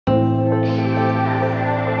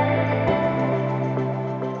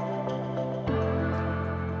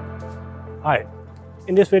Hi,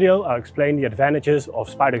 in this video I'll explain the advantages of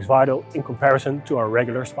Spidex Vital in comparison to our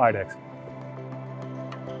regular Spidex.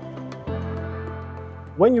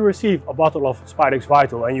 When you receive a bottle of Spidex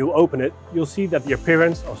Vital and you open it, you'll see that the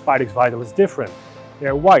appearance of Spidex Vital is different. They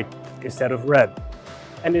are white instead of red.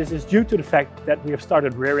 And this is due to the fact that we have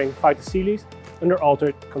started rearing Phytoseiulus under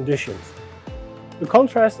altered conditions. The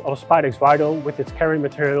contrast of Spidex Vital with its carrier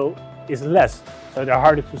material is less, so they're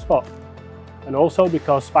harder to spot. And also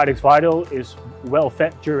because Spidex Vital is well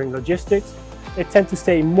fed during logistics, they tend to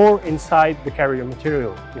stay more inside the carrier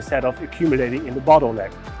material instead of accumulating in the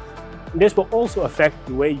bottleneck. And this will also affect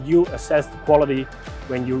the way you assess the quality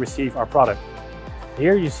when you receive our product.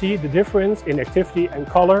 Here you see the difference in activity and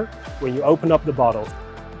color when you open up the bottles.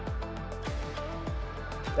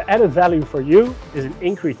 The added value for you is an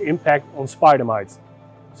increased impact on spider mites.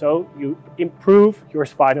 So you improve your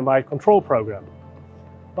spider mite control program.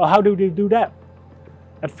 Well, how do they do that?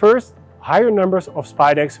 At first, higher numbers of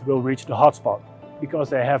Spidex will reach the hotspot. Because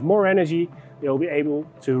they have more energy, they will be able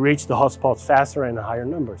to reach the hotspots faster and in higher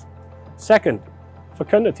numbers. Second,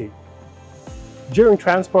 fecundity. During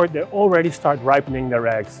transport, they already start ripening their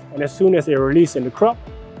eggs. And as soon as they are released in the crop,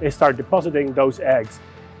 they start depositing those eggs.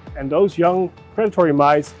 And those young predatory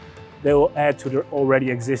mites, they will add to their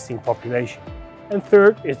already existing population. And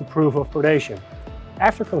third is the proof of predation.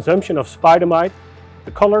 After consumption of spider mite,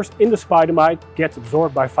 the colors in the spider mite gets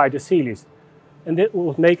absorbed by Phytoseiulus, and it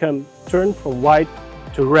will make them turn from white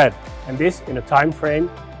to red, and this in a time frame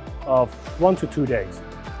of 1 to 2 days.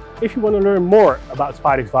 If you want to learn more about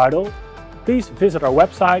Spidex Vital, please visit our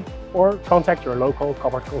website or contact your local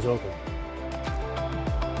copper consultant.